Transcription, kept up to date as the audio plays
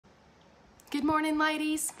Good morning,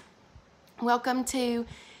 ladies. Welcome to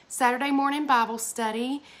Saturday morning Bible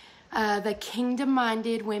study, the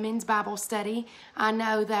Kingdom-Minded Women's Bible Study. I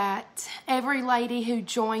know that every lady who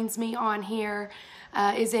joins me on here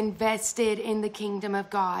is invested in the kingdom of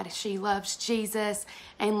God. She loves Jesus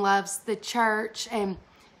and loves the church. And,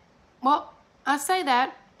 well, I say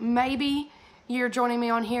that, maybe you're joining me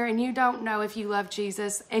on here and you don't know if you love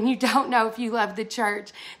Jesus and you don't know if you love the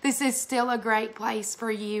church. This is still a great place for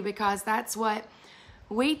you, because that's what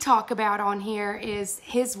we talk about on here, is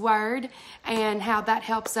His Word and how that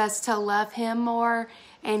helps us to love Him more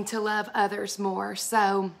and to love others more.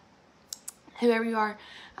 So whoever you are,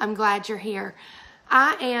 I'm glad you're here.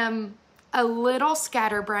 I am a little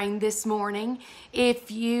scatterbrained this morning.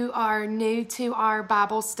 If you are new to our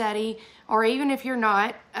Bible study, or even if you're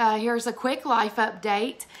not, here's a quick life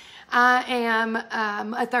update. I am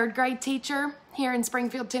a third grade teacher here in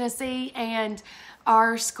Springfield, Tennessee, and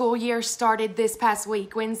our school year started this past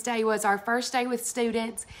week. Wednesday was our first day with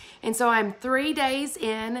students, and so I'm 3 days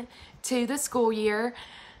in to the school year,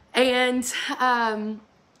 and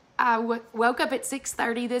I woke up at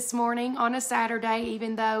 6:30 this morning on a Saturday,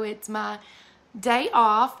 even though it's my day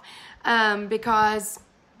off, because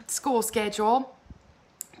school schedule.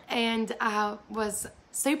 And I was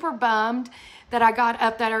super bummed that I got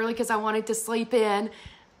up that early because I wanted to sleep in.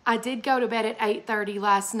 I did go to bed at 8:30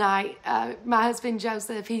 last night. My husband,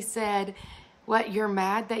 Joseph, he said, "What, you're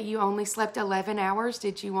mad that you only slept 11 hours?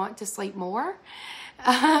 Did you want to sleep more?"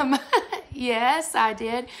 Yes, I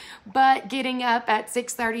did. But getting up at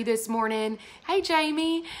 6:30 this morning, hey,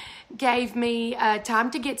 Jamie, gave me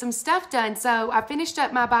time to get some stuff done. So I finished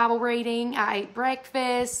up my Bible reading. I ate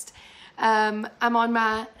breakfast. I'm on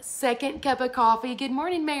my second cup of coffee. Good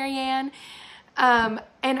morning, Marianne. And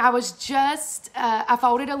I was just, I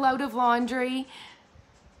folded a load of laundry.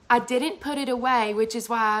 I didn't put it away, which is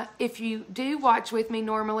why if you do watch with me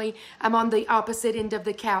normally, I'm on the opposite end of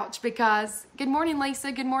the couch, because, good morning,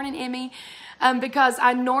 Lisa, good morning, Emmy, because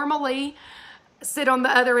I normally sit on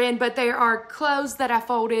the other end, but there are clothes that I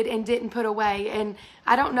folded and didn't put away. And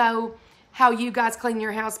I don't know how you guys clean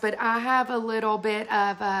your house, but I have a little bit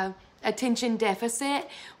of attention deficit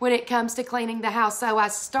when it comes to cleaning the house. So I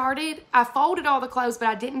folded all the clothes, but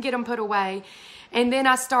I didn't get them put away. And then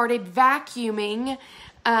I started vacuuming,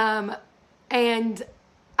 and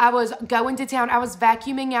I was going to town. I was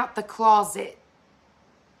vacuuming out the closet.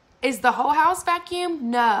 Is the whole house vacuumed?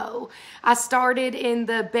 No. I started in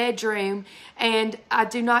the bedroom, and I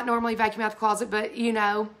do not normally vacuum out the closet, but you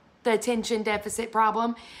know, the attention deficit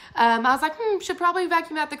problem. I was like, should probably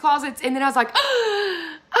vacuum out the closets. And then I was like,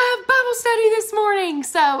 I have Bible study this morning.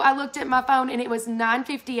 So I looked at my phone and it was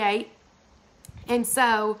 9:58. And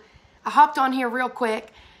so I hopped on here real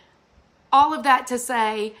quick. All of that to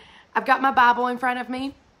say, I've got my Bible in front of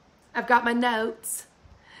me. I've got my notes.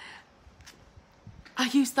 I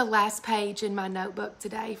used the last page in my notebook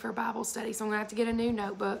today for Bible study, so I'm going to have to get a new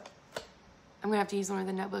notebook. I'm going to have to use one of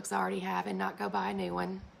the notebooks I already have and not go buy a new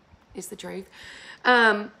one, is the truth.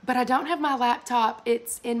 But I don't have my laptop.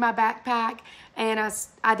 It's in my backpack, and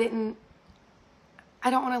I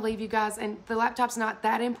don't want to leave you guys, and the laptop's not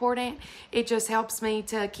that important. It just helps me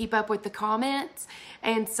to keep up with the comments.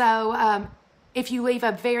 And so if you leave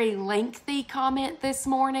a very lengthy comment this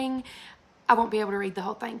morning, I won't be able to read the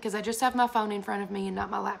whole thing because I just have my phone in front of me and not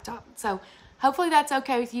my laptop. So hopefully that's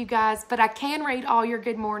okay with you guys, but I can read all your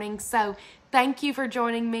good mornings. So thank you for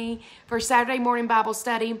joining me for Saturday morning Bible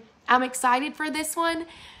study. I'm excited for this one.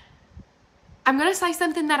 I'm going to say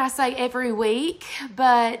something that I say every week,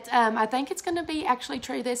 but I think it's going to be actually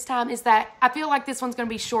true this time, is that I feel like this one's going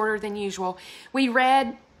to be shorter than usual. We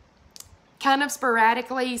read kind of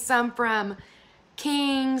sporadically, some from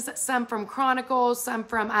Kings, some from Chronicles, some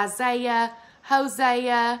from Isaiah,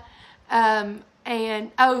 Hosea,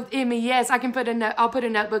 and, oh, Emmy, yes, I can I'll put a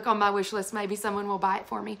notebook on my wish list. Maybe someone will buy it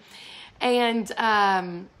for me. And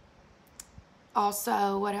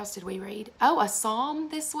also, what else did we read? Oh, a psalm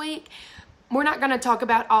this week. We're not going to talk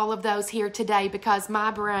about all of those here today because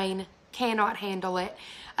my brain cannot handle it.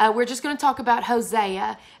 We're just going to talk about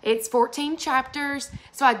Hosea. It's 14 chapters,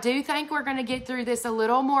 so I do think we're going to get through this a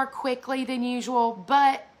little more quickly than usual,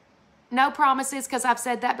 but no promises because I've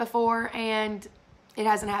said that before and it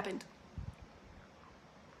hasn't happened.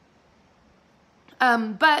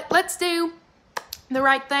 But let's do the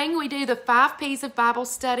right thing. We do the 5 P's of Bible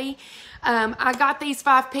study. I got these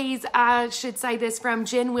 5 P's, I should say this, from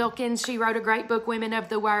Jen Wilkins. She wrote a great book, Women of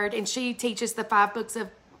the Word, and she teaches the 5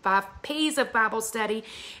 P's of Bible study,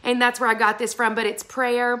 and that's where I got this from. But it's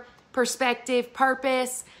prayer, perspective,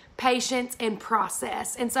 purpose, patience, and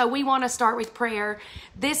process. And so we want to start with prayer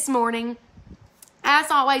this morning. as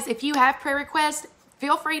always, if you have prayer requests,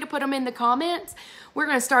 feel free to put them in the comments. We're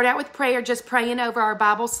going to start out with prayer, just praying over our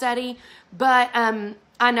Bible study. But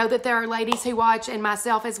I know that there are ladies who watch, and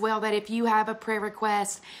myself as well, that if you have a prayer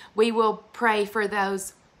request, we will pray for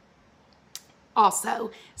those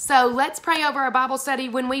also. So let's pray over our Bible study.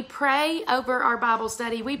 When we pray over our Bible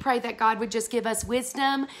study, we pray that God would just give us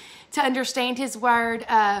wisdom to understand His Word,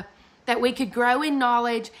 that we could grow in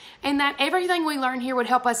knowledge, and that everything we learn here would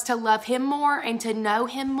help us to love Him more and to know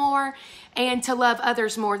Him more and to love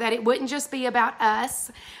others more. That it wouldn't just be about us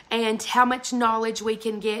and how much knowledge we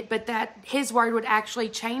can get, but that His Word would actually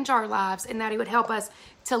change our lives and that it would help us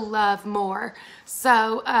to love more.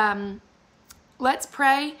 So let's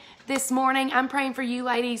pray this morning. I'm praying for you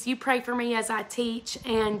ladies. You pray for me as I teach,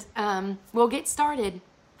 and we'll get started.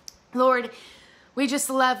 Lord, we just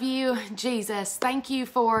love you, Jesus. Thank you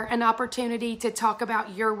for an opportunity to talk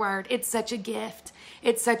about your word. It's such a gift.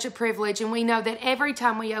 It's such a privilege. And we know that every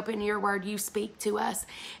time we open your word, you speak to us.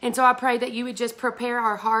 And so I pray that you would just prepare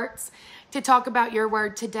our hearts to talk about your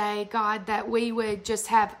word today, God, that we would just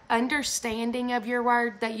have understanding of your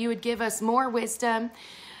word, that you would give us more wisdom.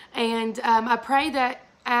 And I pray that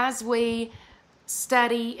as we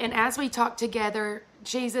study and as we talk together,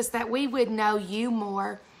 Jesus, that we would know you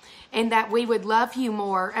more and that we would love you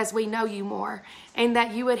more as we know you more, and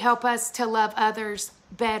that you would help us to love others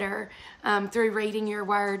better through reading your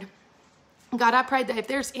word. God, I pray that if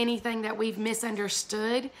there's anything that we've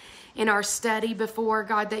misunderstood in our study before,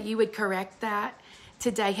 God, that you would correct that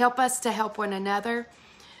today. Help us to help one another.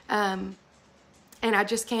 And I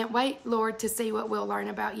just can't wait, Lord, to see what we'll learn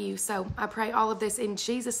about you. So I pray all of this in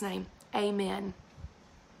Jesus' name. Amen.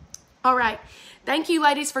 All right. Thank you,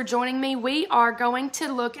 ladies, for joining me. We are going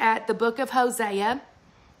to look at the book of Hosea.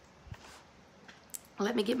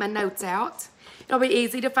 Let me get my notes out. It'll be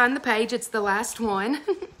easy to find the page. It's the last one.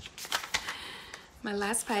 My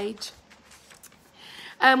last page.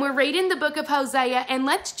 We're reading the book of Hosea, and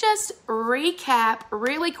let's just recap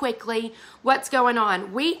really quickly what's going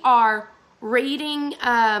on. We are reading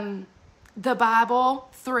the Bible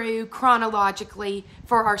through chronologically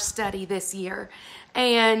for our study this year.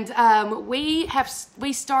 And we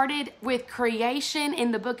started with creation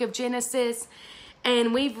in the book of Genesis,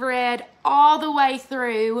 and we've read all the way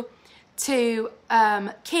through to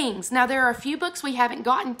Kings. Now, there are a few books we haven't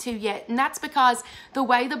gotten to yet, and that's because the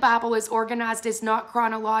way the Bible is organized is not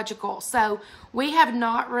chronological. So we have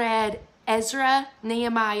not read Ezra,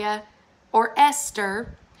 Nehemiah, or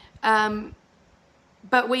Esther,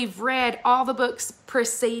 but we've read all the books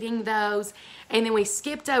preceding those, and then we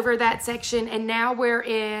skipped over that section, and now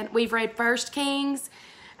we've read 1 Kings.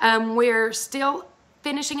 We're still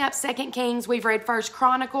finishing up 2 Kings. We've read 1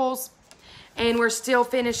 Chronicles, and we're still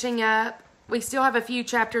finishing up. We still have a few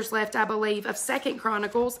chapters left, I believe, of 2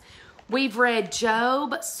 Chronicles. We've read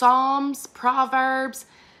Job, Psalms, Proverbs,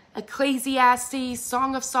 Ecclesiastes,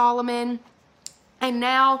 Song of Solomon, and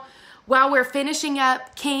now, while we're finishing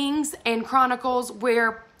up Kings and Chronicles,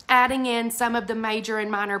 we're adding in some of the major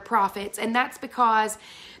and minor prophets. And that's because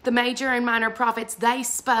the major and minor prophets, they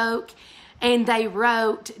spoke and they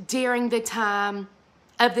wrote during the time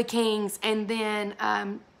of the kings, and then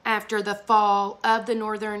after the fall of the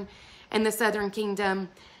northern and the southern kingdom,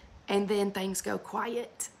 and then things go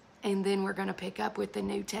quiet. And then we're going to pick up with the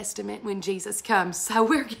New Testament when Jesus comes. So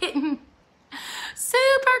we're getting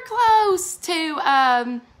super close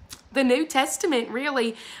to the New Testament,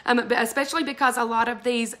 really, especially because a lot of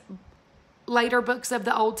these later books of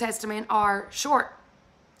the Old Testament are short,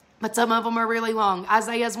 but some of them are really long.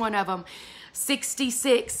 Isaiah's one of them,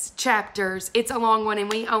 66 chapters. It's a long one, and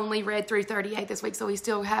we only read through 38 this week, so we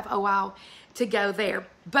still have a while to go there.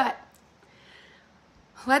 But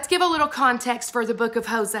let's give a little context for the book of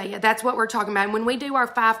Hosea. That's what we're talking about. And when we do our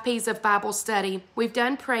 5 P's of Bible study, we've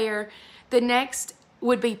done prayer. The next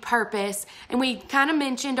would be purpose. And we kind of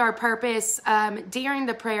mentioned our purpose during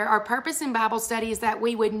the prayer. Our purpose in Bible study is that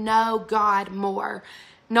we would know God more.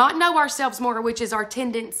 Not know ourselves more, which is our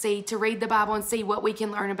tendency to read the Bible and see what we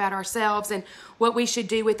can learn about ourselves and what we should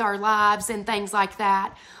do with our lives and things like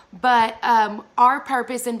that. But our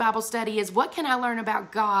purpose in Bible study is, what can I learn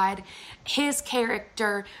about God, His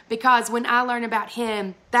character? Because when I learn about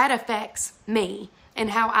Him, that affects me and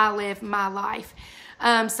how I live my life.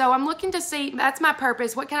 So I'm looking to see, that's my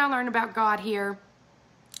purpose. What can I learn about God here?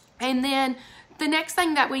 And then the next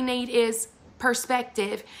thing that we need is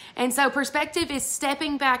perspective. And so perspective is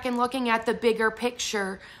stepping back and looking at the bigger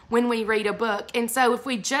picture when we read a book. And so if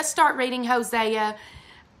we just start reading Hosea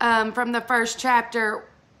from the first chapter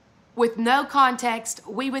with no context,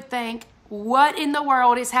 we would think, what in the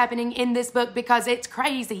world is happening in this book? Because it's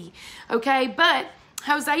crazy. Okay, but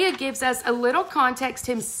Hosea gives us a little context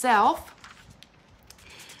himself.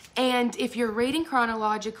 And if you're reading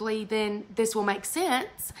chronologically, then this will make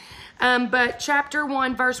sense. But chapter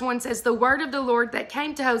 1, verse 1 says, "The word of the Lord that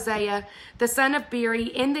came to Hosea, the son of Beeri,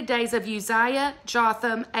 in the days of Uzziah,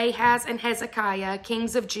 Jotham, Ahaz, and Hezekiah,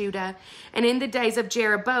 kings of Judah, and in the days of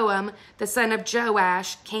Jeroboam, the son of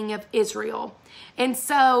Joash, king of Israel." And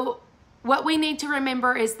so what we need to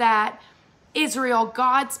remember is that Israel,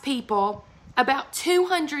 God's people, about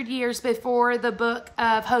 200 years before the book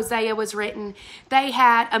of Hosea was written, they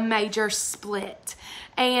had a major split.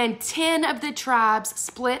 And 10 of the tribes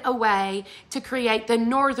split away to create the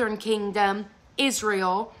northern kingdom,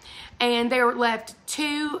 Israel. And there were left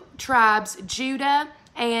 2 tribes, Judah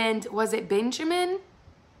and, was it Benjamin?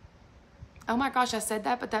 Oh my gosh, I said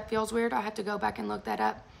that, but that feels weird. I have to go back and look that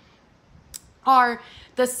up. Are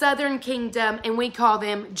the southern kingdom, and we call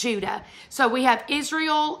them Judah. So we have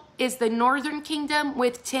Israel is the northern kingdom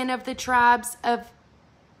with 10 of the tribes of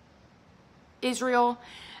Israel.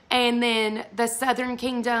 And then the southern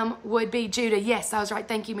kingdom would be Judah. Yes, I was right.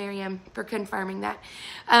 Thank you, Miriam, for confirming that.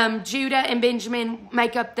 Judah and Benjamin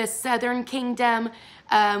make up the southern kingdom.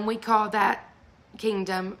 We call that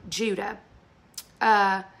kingdom Judah.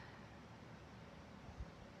 All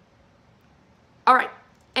right.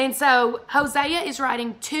 And so Hosea is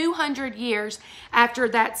writing 200 years after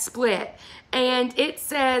that split. And it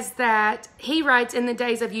says that he writes in the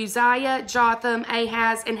days of Uzziah, Jotham,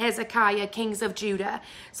 Ahaz, and Hezekiah, kings of Judah.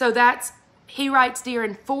 So he writes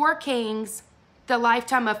during 4 kings, the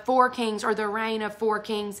lifetime of 4 kings, or the reign of 4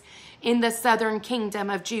 kings in the southern kingdom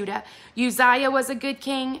of Judah. Uzziah was a good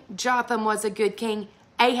king. Jotham was a good king.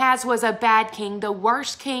 Ahaz was a bad king, the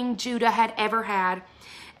worst king Judah had ever had.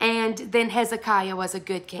 And then Hezekiah was a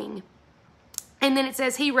good king. And then it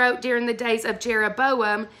says he wrote during the days of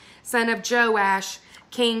Jeroboam, son of Joash,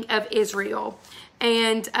 king of Israel.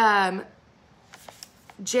 And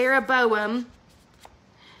Jeroboam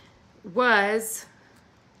was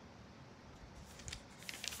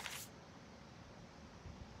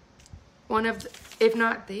one of, if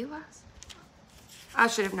not the last. I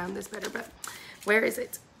should have known this better, but where is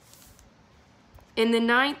it? In the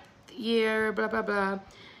 9th year, blah, blah, blah.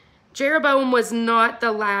 Jeroboam was not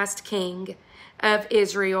the last king of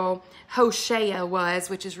Israel. Hosea was,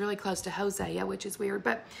 which is really close to Hosea, which is weird,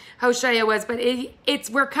 but Hosea was, but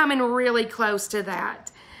we're coming really close to that.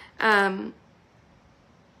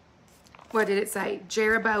 What did it say?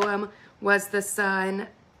 Jeroboam was the son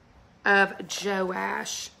of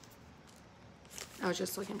Joash. I was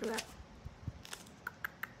just looking for that.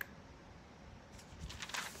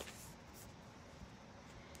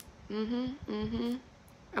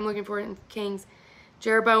 I'm looking for it in Kings.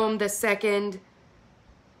 Jeroboam the second.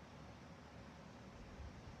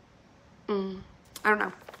 I don't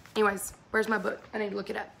know. Anyways, where's my book? I need to look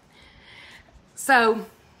it up. So,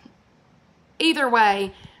 either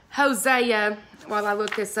way, Hosea, while I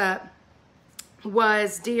look this up,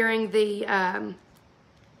 was during the,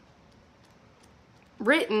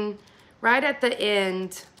 written right at the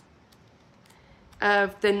end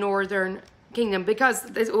of the northern kingdom, because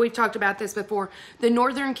we've talked about this before. The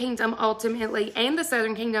northern kingdom ultimately, and the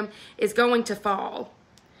southern kingdom, is going to fall.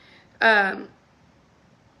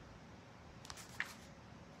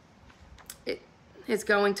 Is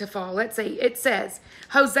going to fall. Let's see. It says,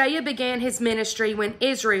 Hosea began his ministry when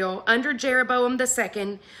Israel, under Jeroboam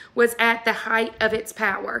II, was at the height of its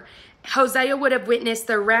power. Hosea would have witnessed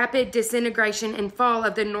the rapid disintegration and fall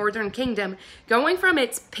of the northern kingdom, going from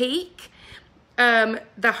its peak, the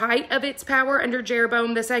height of its power under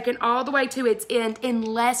Jeroboam II, all the way to its end in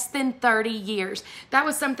less than 30 years. That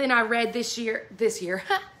was something I read this year,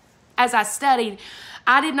 as I studied.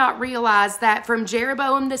 I did not realize that from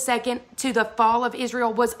Jeroboam II to the fall of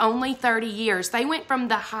Israel was only 30 years. They went from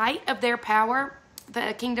the height of their power,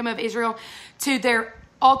 the kingdom of Israel, to their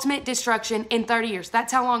ultimate destruction in 30 years.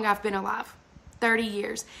 That's how long I've been alive. 30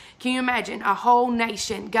 years. Can you imagine a whole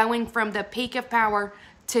nation going from the peak of power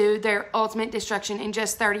to their ultimate destruction in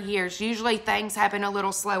just 30 years? Usually things happen a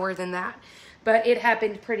little slower than that, but it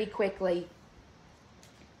happened pretty quickly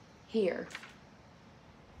here.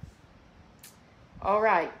 All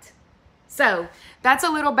right. So that's a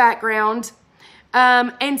little background.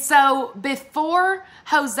 And so before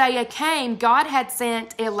Hosea came, God had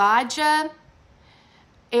sent Elijah,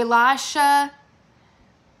 Elisha,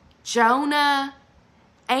 Jonah,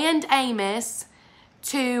 and Amos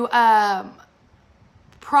to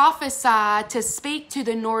prophesy, to speak to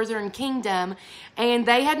the northern kingdom. And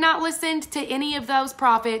they had not listened to any of those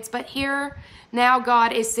prophets, but here now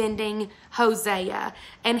God is sending Hosea,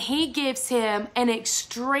 and he gives him an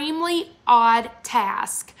extremely odd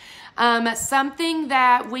task. Something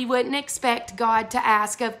that we wouldn't expect God to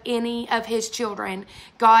ask of any of his children,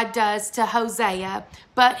 God does to Hosea,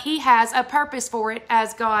 but he has a purpose for it,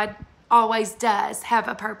 as God always does have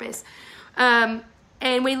a purpose. And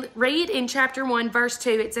we read in chapter 1, verse 2,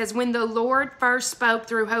 it says, when the Lord first spoke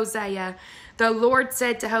through Hosea, the Lord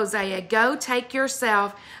said to Hosea, go take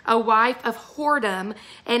yourself a wife of whoredom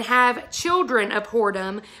and have children of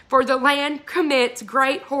whoredom, for the land commits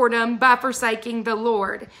great whoredom by forsaking the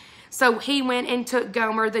Lord. So he went and took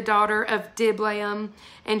Gomer, the daughter of Diblaim,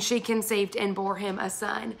 and she conceived and bore him a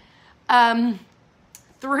son.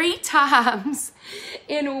 3 times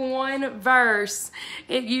in one verse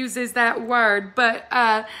it uses that word, but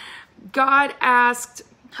God asked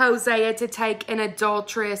Hosea to take an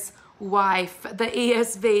adulterous wife. The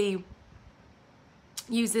ESV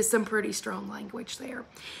uses some pretty strong language there.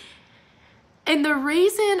 And the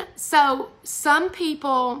reason, so some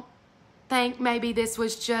people think maybe this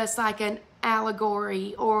was just like an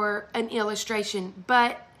allegory or an illustration,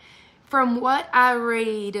 but from what I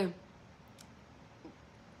read,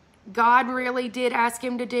 God really did ask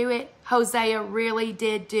him to do it. Hosea really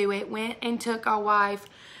did do it. Went and took a wife,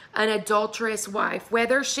 an adulterous wife.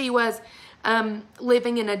 Whether she was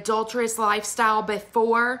living an adulterous lifestyle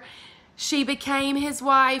before she became his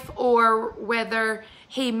wife, or whether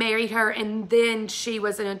he married her and then she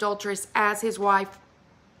was an adulteress as his wife,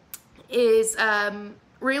 is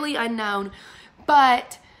really unknown.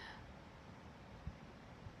 But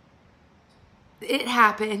it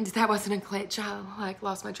happened. That wasn't a glitch. I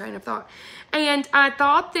lost my train of thought. And I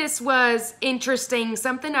thought this was interesting,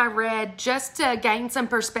 something I read just to gain some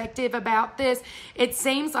perspective about this. It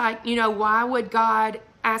seems like, why would God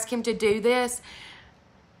ask him to do this?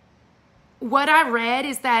 What I read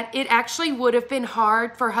is that it actually would have been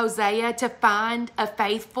hard for Hosea to find a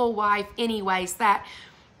faithful wife anyways, that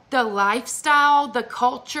the lifestyle, the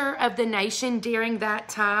culture of the nation during that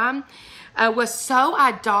time was so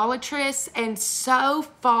idolatrous and so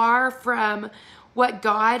far from what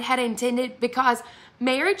God had intended, because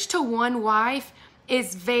marriage to one wife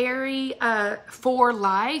is very for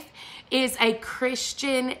life, is a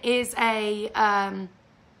Christian, is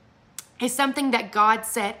something that God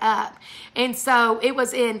set up. And so it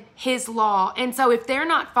was in his law. And so if they're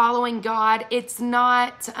not following God, it's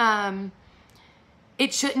not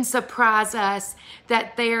it shouldn't surprise us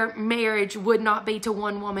that their marriage would not be to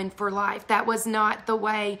one woman for life. That was not the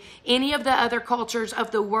way any of the other cultures of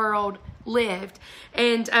the world lived.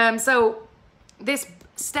 And so this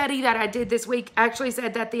study that I did this week actually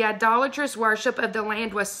said that the idolatrous worship of the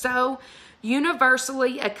land was so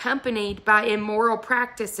universally accompanied by immoral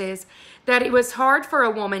practices that it was hard for a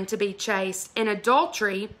woman to be chaste. And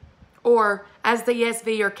adultery, or as the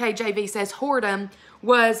ESV or KJV says, whoredom,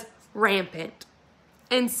 was rampant.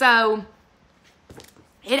 And so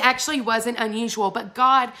it actually wasn't unusual. But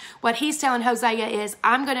God, what he's telling Hosea is,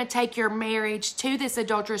 I'm going to take your marriage to this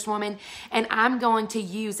adulterous woman and I'm going to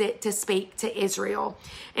use it to speak to Israel.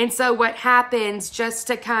 And so what happens, just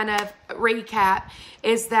to kind of recap,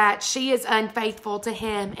 is that she is unfaithful to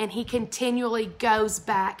him and he continually goes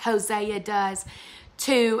back, Hosea does,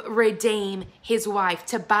 to redeem his wife,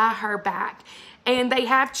 to buy her back. And they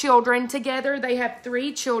have children together. They have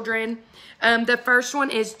 3 children. The first one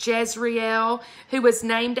is Jezreel, who was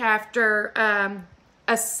named after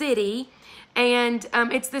a city. And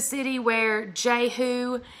it's the city where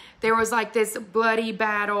Jehu, there was like this bloody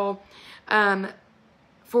battle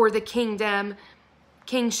for the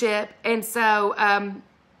kingship. And so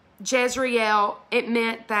Jezreel, it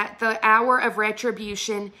meant that the hour of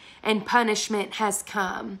retribution and punishment has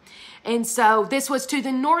come. And so this was to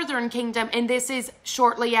the northern kingdom, and this is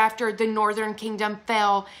shortly after the northern kingdom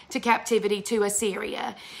fell to captivity to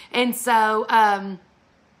Assyria. And so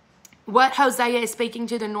what Hosea is speaking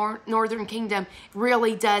to the northern kingdom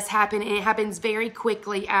really does happen, and it happens very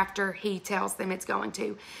quickly after he tells them it's going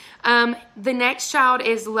to. The next child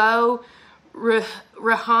is Lo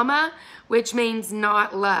Ruhamah, which means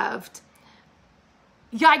not loved.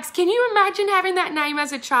 Yikes, can you imagine having that name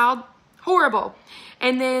as a child? Horrible.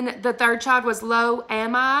 And then the third child was Lo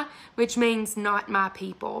Ammi, which means not my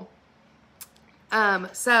people.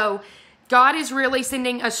 So God is really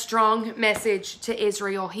sending a strong message to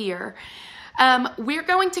Israel here. We're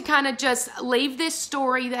going to kind of just leave this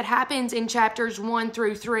story that happens in chapters 1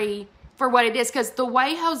 through 3 for what it is, because the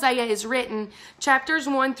way Hosea is written, chapters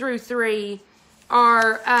 1 through 3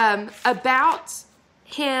 are about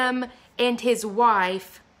him and his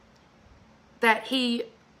wife, that he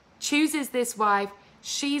chooses this wife.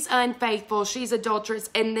 She's unfaithful, she's adulterous,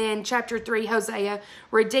 and then chapter 3, Hosea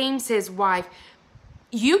redeems his wife.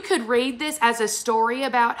 You could read this as a story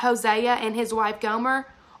about Hosea and his wife Gomer,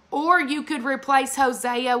 Or you could replace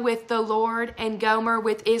Hosea with the Lord and Gomer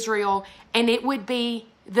with Israel, and it would be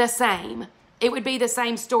the same. It would be the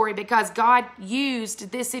same story, because God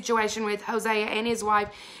used this situation with Hosea and his wife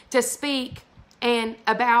to speak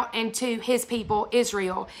about and to his people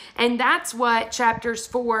Israel. And that's what chapters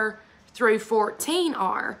 4 through 14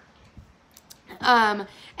 are.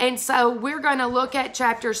 And so we're going to look at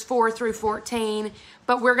chapters 4 through 14,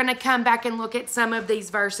 but we're going to come back and look at some of these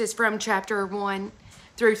verses from chapter 1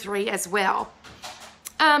 through 3 as well.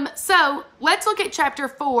 So let's look at chapter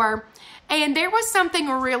 4. And there was something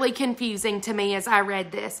really confusing to me as I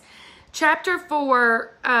read this. Chapter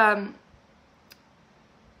 4,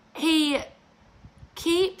 he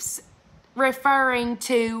keeps referring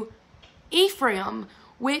to Ephraim,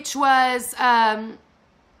 which was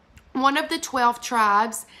one of the 12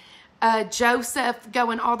 tribes. Joseph,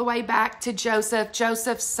 going all the way back to Joseph,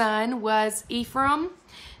 Joseph's son was Ephraim,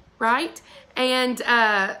 right? And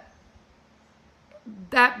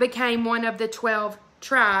that became one of the 12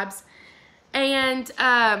 tribes. And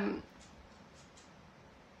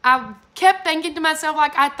I kept thinking to myself,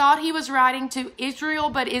 like, I thought he was writing to Israel,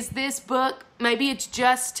 but is this book, maybe it's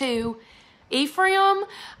just to Ephraim?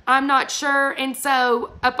 I'm not sure. And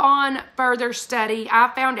so upon further study,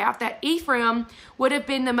 I found out that Ephraim would have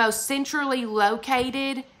been the most centrally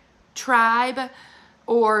located tribe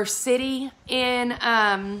or city in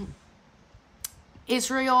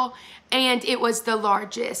Israel, and it was the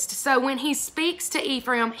largest. So when he speaks to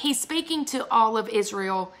Ephraim, he's speaking to all of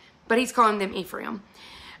Israel, but he's calling them Ephraim.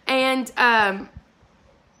 And I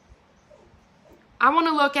want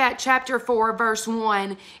to look at chapter 4, verse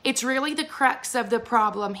 1. It's really the crux of the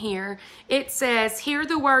problem here. It says, "Hear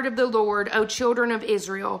the word of the Lord, O children of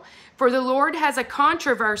Israel, for the Lord has a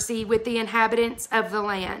controversy with the inhabitants of the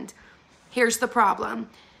land." Here's the problem.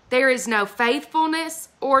 There is no faithfulness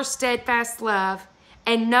or steadfast love,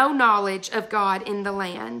 and no knowledge of God in the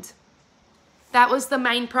land. That was the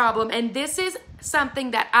main problem. And this is something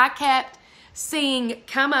that I kept seeing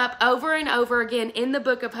come up over and over again in the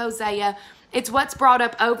book of Hosea. It's what's brought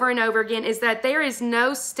up over and over again, is that there is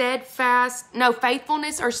no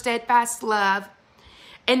faithfulness or steadfast love,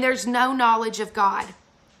 and there's no knowledge of God.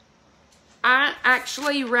 I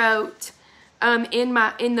actually wrote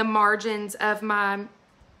in the margins of my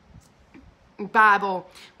Bible,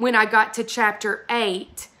 when I got to chapter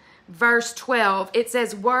 8, verse 12, it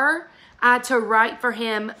says, "Were I to write for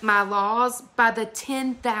him my laws by the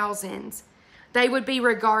 10,000s, they would be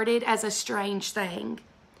regarded as a strange thing."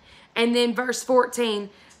 And then verse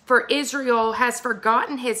 14, "For Israel has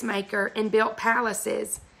forgotten his maker and built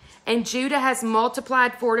palaces, and Judah has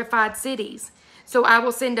multiplied fortified cities. So I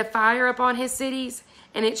will send a fire upon his cities,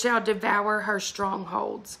 and it shall devour her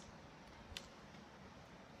strongholds."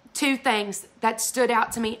 Two things that stood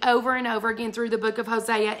out to me over and over again through the book of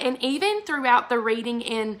Hosea, and even throughout the reading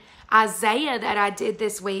in Isaiah that I did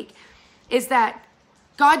this week, is that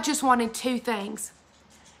God just wanted two things.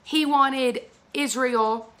 He wanted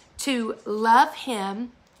Israel to love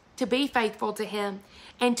him, to be faithful to him,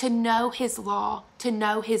 and to know his law, to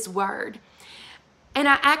know his word. And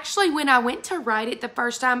I actually, when I went to write it the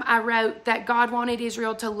first time, I wrote that God wanted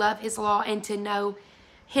Israel to love his law and to know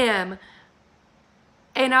him.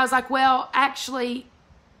 And I was like, well, actually,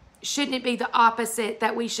 shouldn't it be the opposite,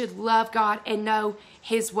 that we should love God and know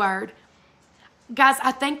his word? Guys,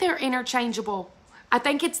 I think they're interchangeable. I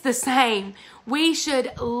think it's the same. We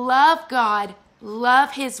should love God,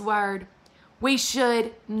 love his word. We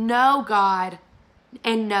should know God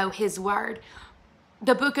and know his word.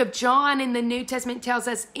 The book of John in the New Testament tells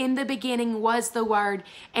us, "In the beginning was the Word,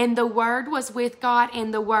 and the Word was with God,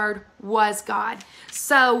 and the Word was God."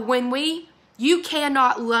 So you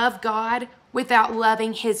cannot love God without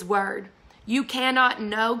loving his word. You cannot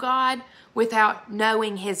know God without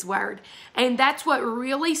knowing his word. And that's what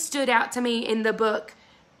really stood out to me in the book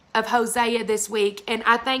of Hosea this week. And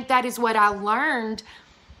I think that is what I learned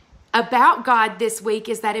about God this week,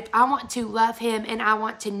 is that if I want to love him and I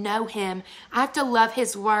want to know him, I have to love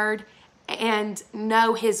his word and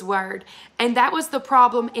know his word. And that was the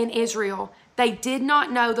problem in Israel. They did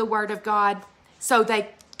not know the word of God, so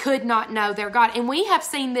they could not know their God. And we have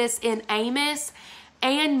seen this in Amos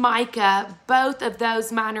and Micah, both of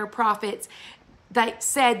those minor prophets. They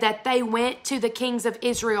said that they went to the kings of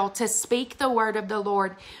Israel to speak the word of the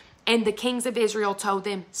Lord, and the kings of Israel told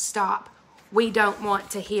them, "Stop. We don't want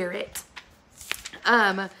to hear it."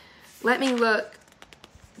 Let me look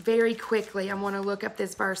very quickly. I want to look up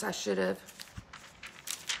this verse. I should have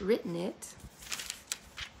written it.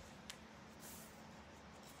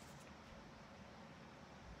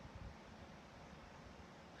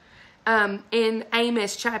 In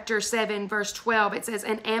Amos chapter 7, verse 12, it says,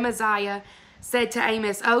 and Amaziah said to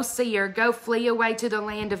Amos, O seer, go flee away to the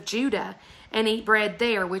land of Judah and eat bread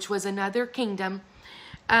there, which was another kingdom,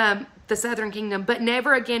 the southern kingdom, but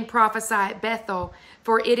never again prophesy at Bethel,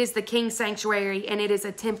 for it is the king's sanctuary and it is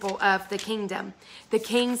a temple of the kingdom. The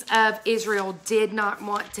kings of Israel did not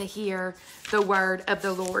want to hear the word of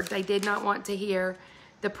the Lord. They did not want to hear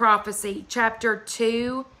the prophecy. Chapter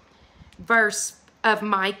 2, verse of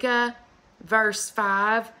Micah, verse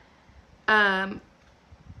 5,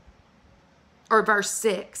 or verse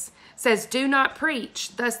 6, says, do not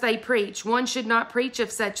preach. Thus they preach. One should not preach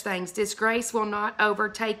of such things. Disgrace will not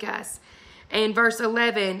overtake us. And verse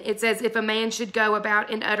 11, it says, if a man should go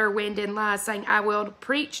about and utter wind and lies, saying, I will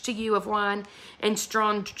preach to you of wine and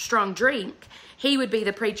strong drink, he would be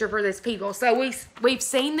the preacher for this people. So we've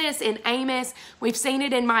seen this in Amos. We've seen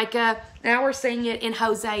it in Micah. Now we're seeing it in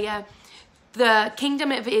Hosea. The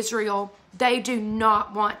kingdom of Israel, they do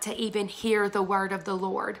not want to even hear the word of the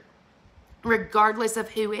Lord, regardless of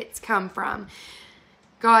who it's come from.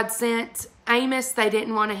 God sent Amos, they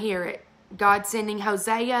didn't want to hear it. God sending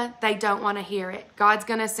Hosea, they don't want to hear it. God's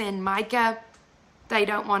going to send Micah, they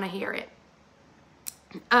don't want to hear it.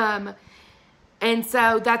 And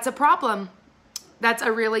so that's a problem. That's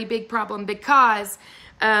a really big problem because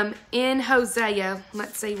in Hosea,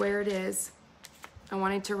 let's see where it is. I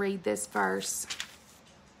wanted to read this verse.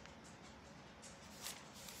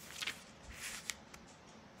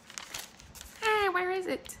 Where is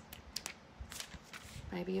it?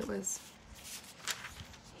 Maybe it was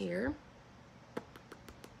here.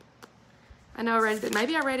 I know I read it.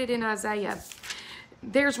 Maybe I read it in Isaiah.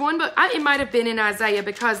 There's one book. It might have been in Isaiah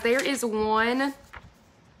because there is one.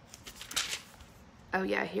 Oh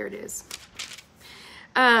yeah, here it is.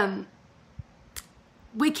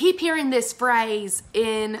 We keep hearing this phrase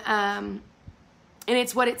in, and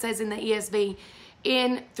it's what it says in the ESV,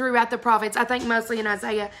 throughout the prophets, I think mostly in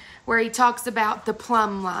Isaiah, where he talks about the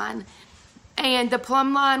plumb line. And the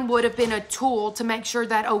plumb line would have been a tool to make sure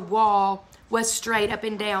that a wall was straight up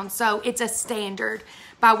and down. So it's a standard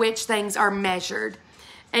by which things are measured.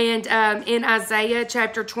 And in Isaiah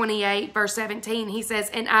chapter 28, verse 17, he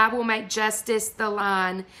says, and I will make justice the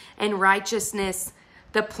line and righteousness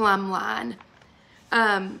the plumb line.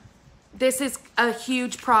 This is a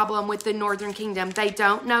huge problem with the northern kingdom. They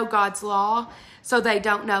don't know God's law, so they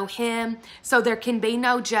don't know him. So there can be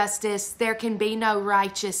no justice. There can be no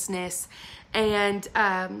righteousness. And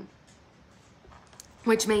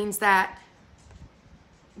which means that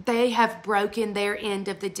they have broken their end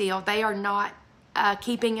of the deal. They are not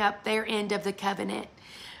keeping up their end of the covenant.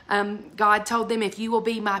 God told them, if you will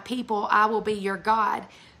be my people, I will be your God.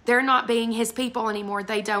 They're not being his people anymore.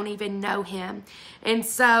 They don't even know him. And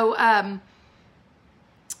so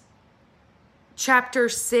chapter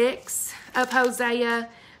 6 of Hosea,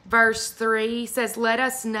 verse 3 says, let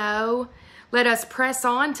us press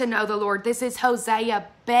on to know the Lord. This is Hosea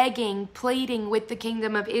begging, pleading with the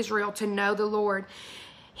kingdom of Israel to know the Lord.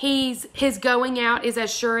 His going out is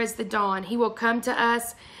as sure as the dawn. He will come to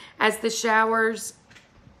us as the showers,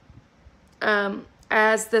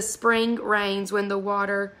 as the spring rains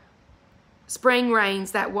spring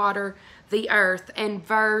rains that water the earth. And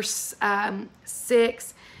verse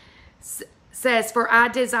 6 says, for I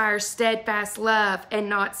desire steadfast love and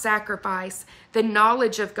not sacrifice, the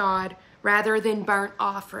knowledge of God rather than burnt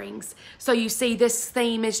offerings. So you see, this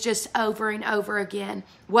theme is just over and over again.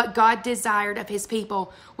 What God desired of his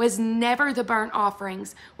people was never the burnt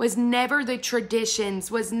offerings, was never the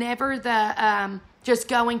traditions, was never the just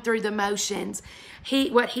going through the motions.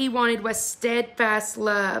 What he wanted was steadfast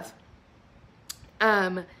love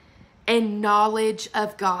and knowledge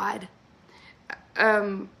of God.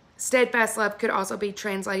 Steadfast love could also be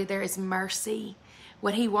translated there as mercy.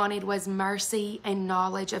 What he wanted was mercy and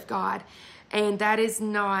knowledge of God. And that is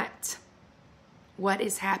not what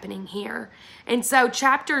is happening here. And so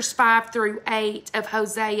chapters 5 through 8 of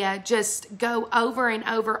Hosea just go over and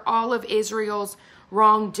over all of Israel's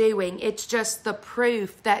wrongdoing. It's just the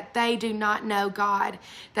proof that they do not know God,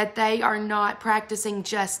 that they are not practicing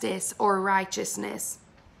justice or righteousness.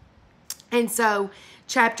 And so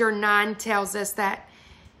chapter 9 tells us that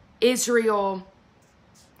Israel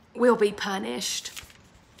will be punished.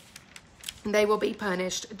 They will be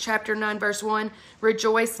punished. Chapter 9, verse 1,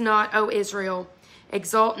 rejoice not, O Israel.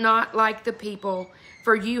 Exult not like the people,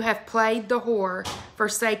 for you have played the whore,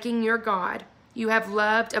 forsaking your God. You have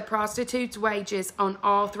loved a prostitute's wages on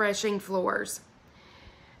all threshing floors.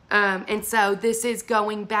 And so this is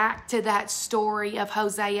going back to that story of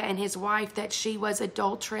Hosea and his wife, that she was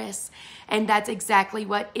adulteress. And that's exactly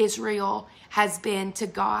what Israel has been to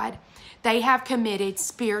God. They have committed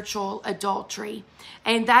spiritual adultery.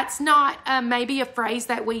 And that's not maybe a phrase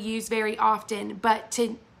that we use very often, but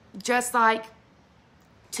to just like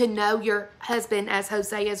to know your husband as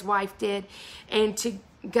Hosea's wife did, and to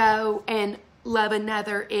go and love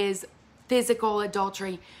another is physical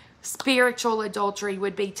adultery. Spiritual adultery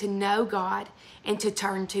would be to know God and to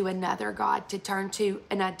turn to another God, to turn to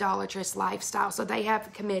an idolatrous lifestyle. So they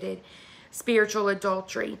have committed spiritual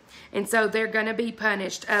adultery. And so they're going to be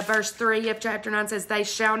punished. Verse 3 of chapter 9 says, they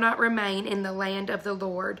shall not remain in the land of the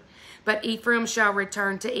Lord, but Ephraim shall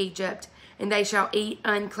return to Egypt, and they shall eat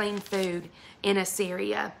unclean food in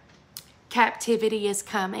Assyria. Captivity is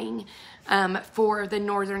coming for the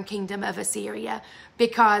northern kingdom of Assyria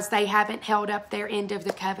because they haven't held up their end of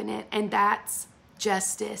the covenant. And that's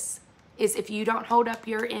justice. Is if you don't hold up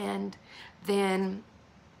your end, then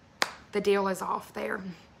the deal is off there.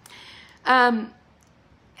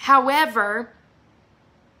 However,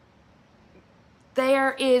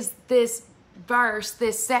 there is this verse,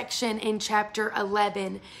 this section in chapter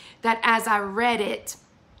 11 that as I read it,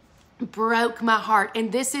 broke my heart.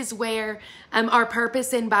 And this is where our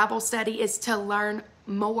purpose in Bible study is to learn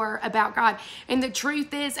more about God. And the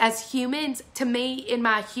truth is, as humans, to me, in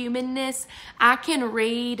my humanness, I can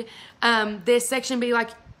read this section and be like,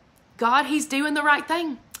 God, he's doing the right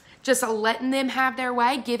thing. Just letting them have their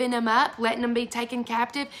way, giving them up, letting them be taken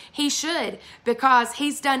captive. He should, because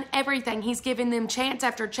he's done everything. He's given them chance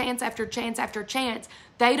after chance after chance after chance.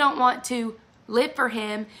 They don't want to live for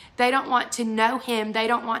him. They don't want to know him. They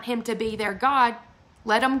don't want him to be their God.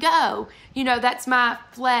 Let them go. You know, that's my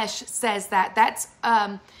flesh says that. That's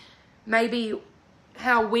maybe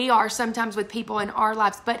how we are sometimes with people in our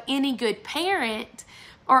lives. But any good parent,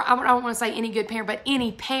 or I don't want to say any good parent, but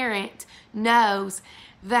any parent knows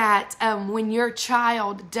that when your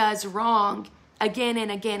child does wrong again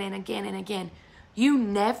and again and again and again, you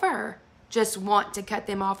never just want to cut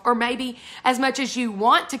them off. Or maybe as much as you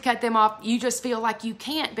want to cut them off, you just feel like you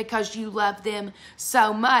can't because you love them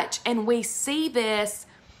so much. And we see this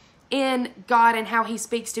in God and how he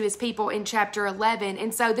speaks to his people in chapter 11.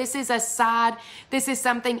 And so this is this is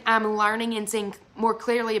something I'm learning and seeing more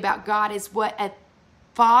clearly about God, is what a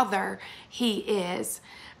father he is,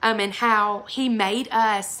 and how he made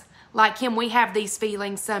us like him. We have these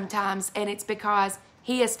feelings sometimes, and it's because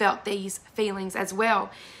he has felt these feelings as well.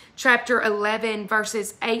 Chapter 11,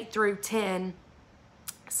 verses 8 through 10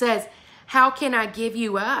 says, how can I give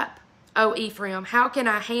you up, O Ephraim? How can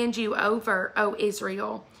I hand you over, O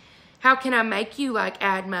Israel? How can I make you like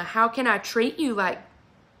Admah? How can I treat you like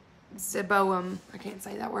Zeboam? I can't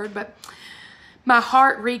say that word, but my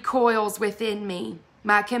heart recoils within me.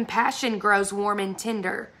 My compassion grows warm and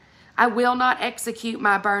tender. I will not execute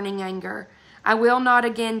my burning anger. I will not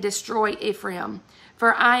again destroy Ephraim.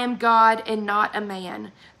 For I am God and not a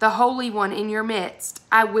man, the Holy One in your midst.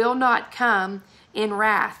 I will not come in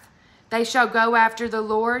wrath. They shall go after the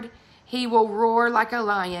Lord. He will roar like a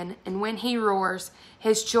lion, and when he roars,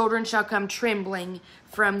 his children shall come trembling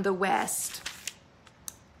from the west.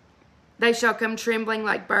 They shall come trembling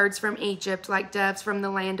like birds from Egypt, like doves from the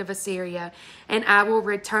land of Assyria, and I will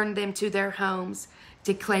return them to their homes,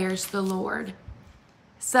 declares the Lord.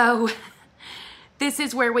 So this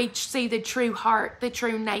is where we see the true heart, the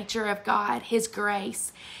true nature of God, his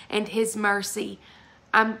grace and his mercy.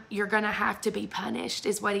 You're going to have to be punished,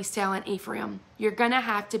 is what he's telling Ephraim. You're going to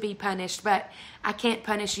have to be punished, but I can't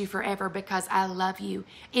punish you forever because I love you.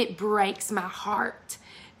 It breaks my heart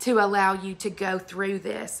to allow you to go through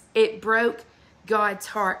this. It broke God's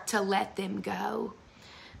heart to let them go.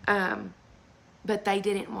 But they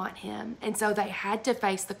didn't want him. And so they had to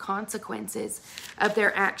face the consequences of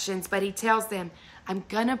their actions. But he tells them, I'm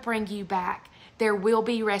going to bring you back. There will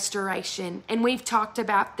be restoration. And we've talked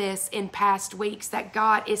about this in past weeks, that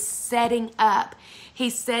God is setting up.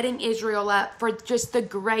 He's setting Israel up for just the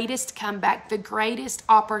greatest comeback, the greatest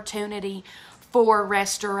opportunity for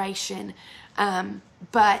restoration.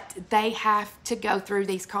 But they have to go through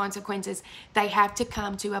these consequences. They have to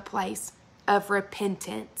come to a place of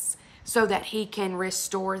repentance so that he can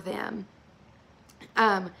restore them.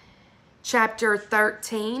 Chapter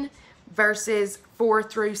 13, verses 4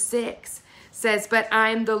 through 6 says, but I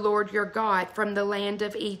am the Lord your God from the land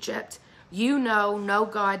of Egypt. You know no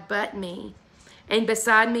God but me, and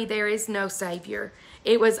beside me there is no Savior.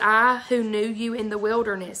 It was I who knew you in the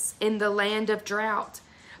wilderness, in the land of drought.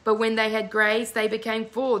 But when they had grazed, they became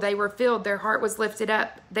full. They were filled. Their heart was lifted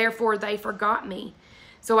up. Therefore they forgot me.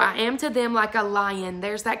 So I am to them like a lion.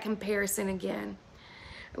 There's that comparison again.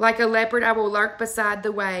 Like a leopard, I will lurk beside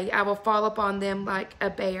the way. I will fall upon them like a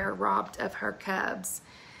bear robbed of her cubs.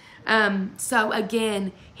 So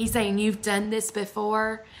again, he's saying, you've done this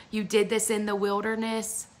before. You did this in the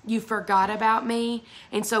wilderness. You forgot about me.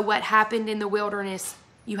 And so what happened in the wilderness?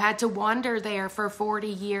 You had to wander there for 40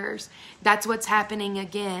 years. That's what's happening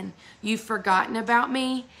again. You've forgotten about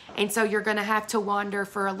me. And so you're going to have to wander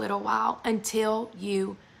for a little while until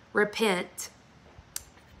you repent.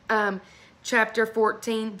 Chapter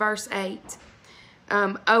 14, verse 8.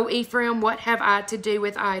 O Ephraim, what have I to do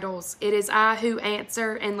with idols? It is I who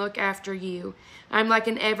answer and look after you. I'm like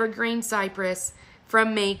an evergreen cypress.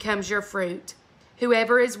 From me comes your fruit.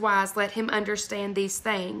 Whoever is wise, let him understand these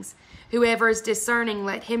things. Whoever is discerning,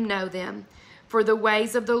 let him know them. For the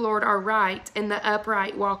ways of the Lord are right, and the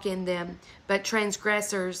upright walk in them, but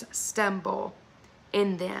transgressors stumble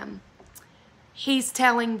in them. He's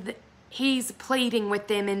pleading with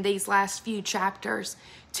them in these last few chapters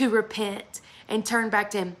to repent and turn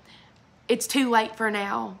back to him. It's too late for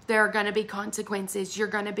now. There are going to be consequences. You're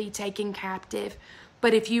going to be taken captive.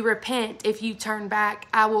 But if you repent, if you turn back,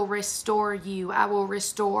 I will restore you. I will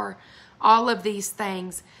restore all of these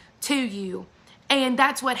things to you. And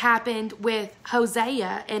that's what happened with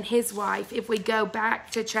Hosea and his wife. If we go back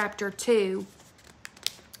to chapter 2,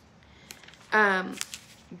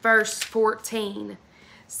 verse 14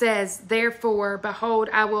 says, Therefore, behold,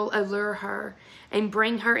 I will allure her and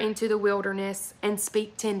bring her into the wilderness and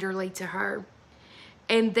speak tenderly to her.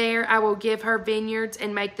 And there I will give her vineyards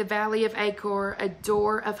and make the valley of Achor a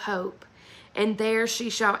door of hope. And there she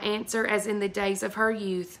shall answer as in the days of her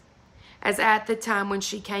youth, as at the time when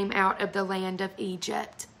she came out of the land of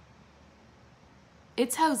Egypt.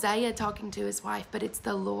 It's Hosea talking to his wife, but it's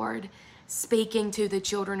the Lord speaking to the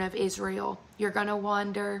children of Israel. You're going to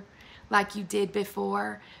wander like you did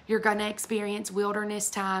before. You're going to experience wilderness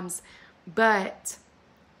times, but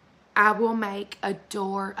I will make a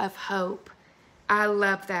door of hope. I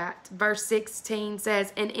love that. Verse 16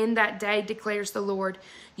 says, And in that day declares the Lord,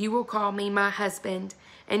 you will call me my husband,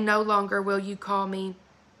 and no longer will you call me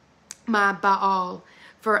my Baal.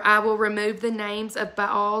 For I will remove the names of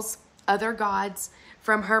Baal's other gods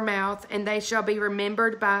from her mouth, and they shall be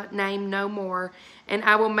remembered by name no more. And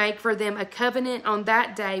I will make for them a covenant on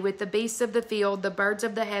that day with the beasts of the field, the birds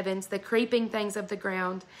of the heavens, the creeping things of the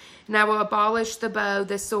ground. And I will abolish the bow,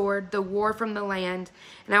 the sword, the war from the land.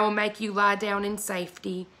 And I will make you lie down in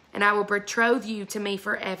safety. And I will betroth you to me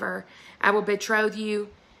forever. I will betroth you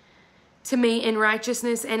to me in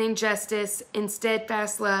righteousness and in justice, in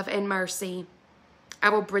steadfast love and mercy. I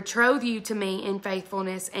will betroth you to me in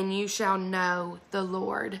faithfulness, and you shall know the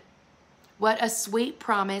Lord. What a sweet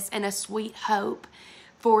promise and a sweet hope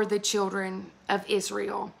for the children of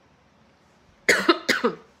Israel.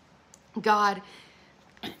 God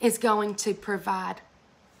is going to provide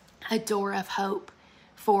a door of hope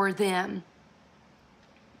for them.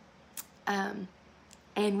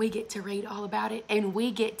 And we get to read all about it, and we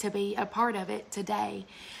get to be a part of it today.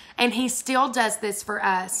 And he still does this for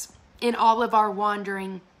us in all of our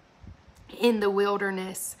wandering in the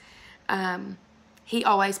wilderness. He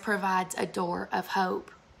always provides a door of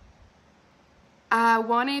hope. I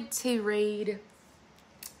wanted to read,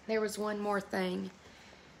 there was one more thing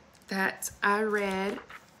that I read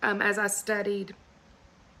as I studied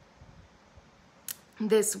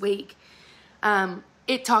this week.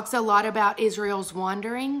 It talks a lot about Israel's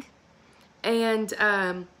wandering,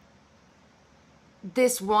 and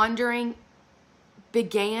this wandering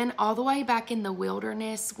began all the way back in the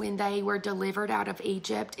wilderness when they were delivered out of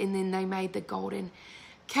Egypt, and then they made the golden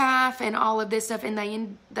calf and all of this stuff, and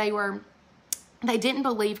they didn't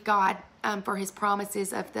believe God for his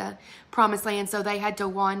promises of the promised land, so they had to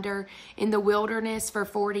wander in the wilderness for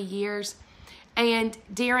 40 years. And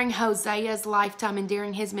during Hosea's lifetime and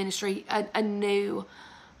during his ministry, a new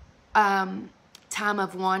time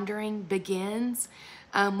of wandering begins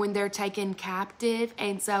when they're taken captive.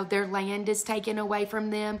 And so their land is taken away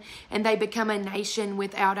from them, and they become a nation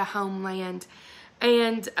without a homeland.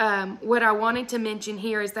 And what I wanted to mention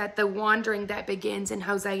here is that the wandering that begins in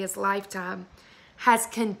Hosea's lifetime has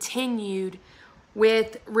continued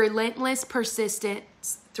with relentless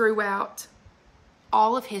persistence throughout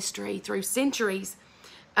all of history, through centuries,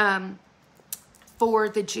 for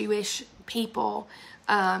the Jewish people,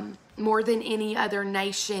 more than any other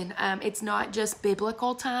nation. It's not just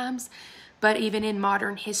biblical times, but even in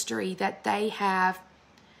modern history, that they have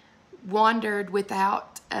wandered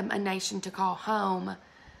without a nation to call home,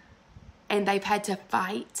 and they've had to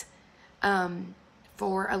fight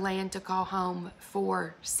for a land to call home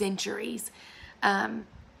for centuries.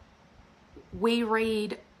 We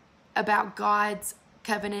read about God's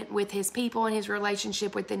covenant with his people and his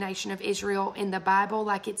relationship with the nation of Israel in the Bible,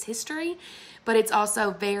 like it's history, but it's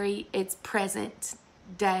also it's present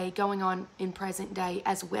day, going on in present day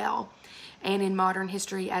as well, and in modern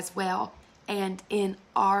history as well, and in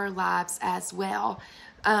our lives as well,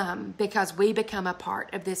 because we become a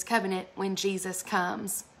part of this covenant when Jesus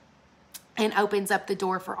comes and opens up the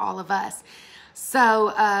door for all of us.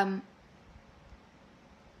 So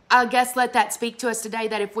I guess let that speak to us today,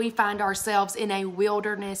 that if we find ourselves in a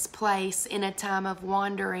wilderness place, in a time of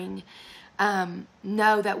wandering,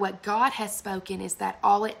 know that what God has spoken is that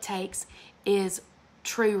all it takes is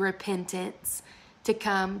true repentance to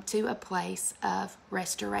come to a place of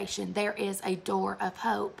restoration. There is a door of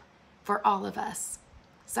hope for all of us.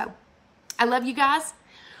 So I love you guys.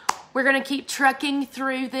 We're going to keep trucking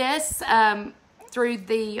through this, through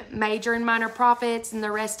the major and minor prophets and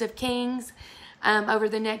the rest of Kings over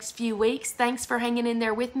the next few weeks. Thanks for hanging in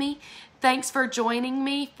there with me. Thanks for joining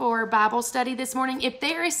me for Bible study this morning. If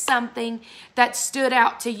there is something that stood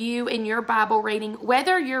out to you in your Bible reading,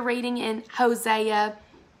 whether you're reading in Hosea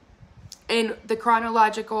in the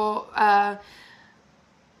chronological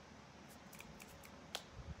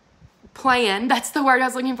plan, that's the word I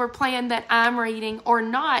was looking for, plan that I'm reading, or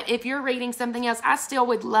not, if you're reading something else, I still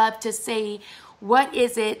would love to see what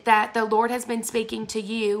is it that the Lord has been speaking to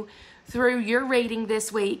you through your reading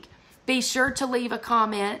this week. Be sure to leave a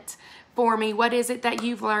comment for me. What is it that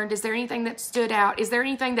you've learned? Is there anything that stood out? Is there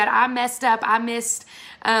anything that I messed up, I missed?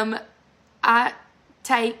 I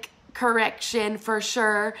take correction for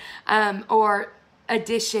sure, or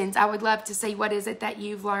additions. I would love to see what is it that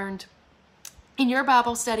you've learned in your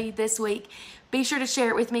Bible study this week. Be sure to share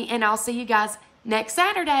it with me, and I'll see you guys next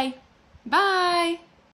Saturday. Bye.